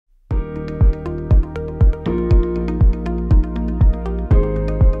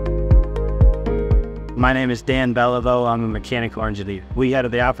My name is Dan Beliveau. I'm a mechanical engineer. We had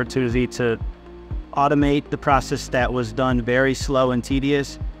the opportunity to automate the process that was done very slow and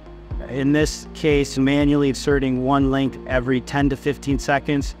tedious. In this case, manually inserting one link every 10 to 15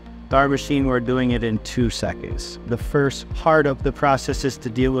 seconds. With our machine, we're doing it in 2 seconds. The first part of the process is to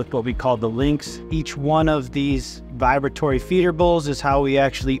deal with what we call the links. Each one of these vibratory feeder bowls is how we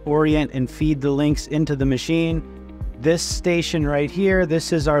actually orient and feed the links into the machine. This station right here,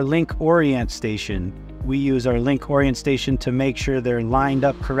 this is our link orient station. We use our link orient station to make sure they're lined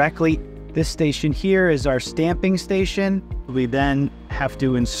up correctly. This station here is our stamping station. We then have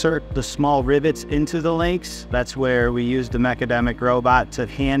to insert the small rivets into the links. That's where we use the Mecademic robot to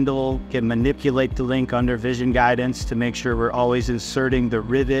can manipulate the link under vision guidance to make sure we're always inserting the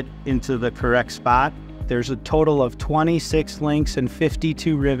rivet into the correct spot. There's a total of 26 links and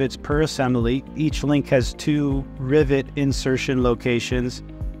 52 rivets per assembly. Each link has 2 rivet insertion locations.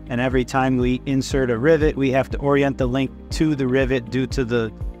 And every time we insert a rivet, we have to orient the link to the rivet due to the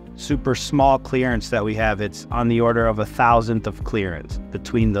super small clearance that we have. It's on the order of 1,000th of clearance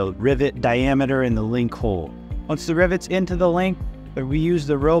between the rivet diameter and the link hole. Once the rivet's into the link, we use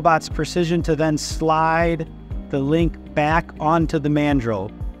the robot's precision to then slide the link back onto the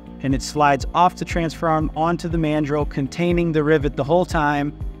mandrel. And it slides off the transfer arm onto the mandrel, containing the rivet the whole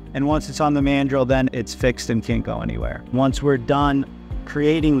time. And once it's on the mandrel, then it's fixed and can't go anywhere. Once we're done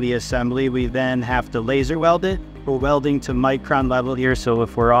creating the assembly, we then have to laser weld it. We're welding to micron level here, so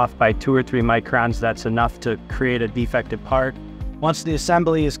if we're off by 2 or 3 microns, that's enough to create a defective part. Once the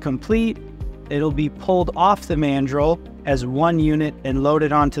assembly is complete, it'll be pulled off the mandrel as one unit and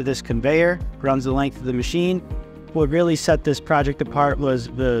loaded onto this conveyor, runs the length of the machine. What really set this project apart was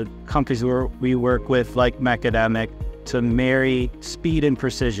the companies we work with, like Mecademic, to marry speed and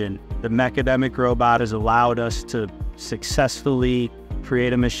precision. The Mecademic robot has allowed us to successfully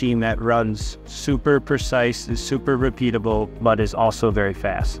create a machine that runs super precise and super repeatable, but is also very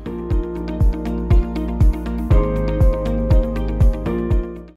fast.